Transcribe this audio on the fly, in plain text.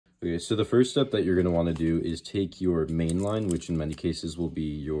Okay, so the first step that you're going to want to do is take your main line, which in many cases will be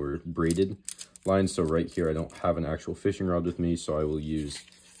your braided line. So right here, I don't have an actual fishing rod with me, so I will use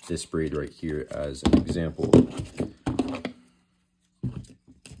this braid right here as an example.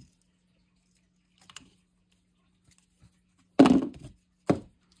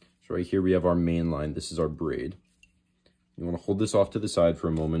 So right here, we have our main line. This is our braid. You want to hold this off to the side for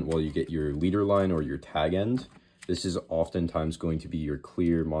a moment while you get your leader line or your tag end. This is oftentimes going to be your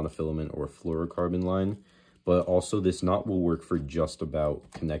clear monofilament or fluorocarbon line, but also this knot will work for just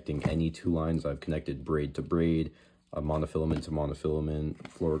about connecting any two lines. I've connected braid to braid, monofilament to monofilament,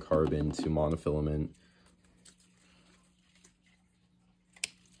 fluorocarbon to monofilament.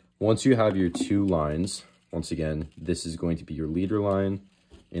 Once you have your two lines, once again, this is going to be your leader line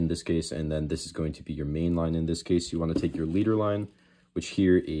in this case, and then this is going to be your main line in this case. You want to take your leader line, which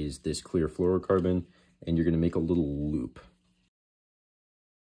here is this clear fluorocarbon, and you're going to make a little loop.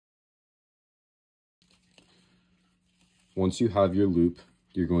 Once you have your loop,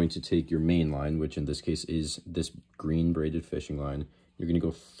 you're going to take your main line, which in this case is this green braided fishing line. You're going to go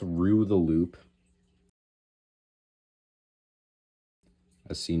through the loop,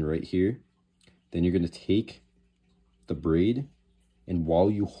 as seen right here. Then you're going to take the braid, and while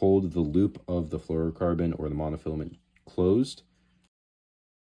you hold the loop of the fluorocarbon or the monofilament closed,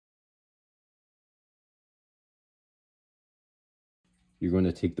 you're going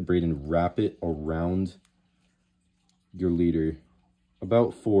to take the braid and wrap it around your leader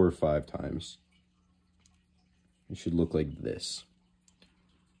about 4 or 5 times. It should look like this.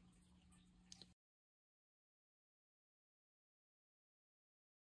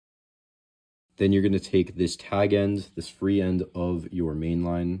 Then you're going to take this tag end, this free end of your main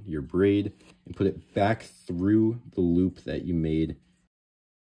line, your braid, and put it back through the loop that you made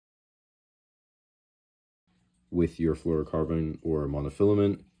with your fluorocarbon or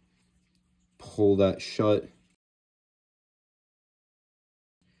monofilament. Pull that shut.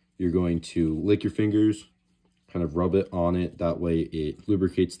 You're going to lick your fingers, kind of rub it on it. That way it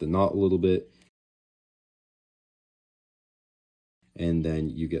lubricates the knot a little bit. And then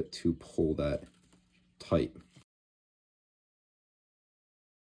you get to pull that tight.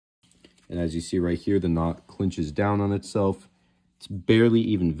 And as you see right here, the knot clinches down on itself. It's barely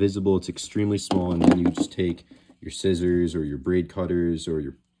even visible. It's extremely small. And then you just take your scissors or your braid cutters or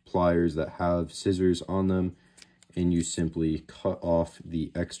your pliers that have scissors on them, and you simply cut off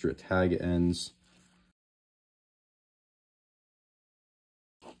the extra tag ends.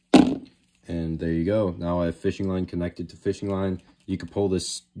 And there you go. Now I have fishing line connected to fishing line. You could pull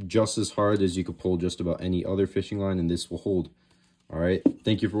this just as hard as you could pull just about any other fishing line, and this will hold. All right.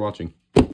 Thank you for watching.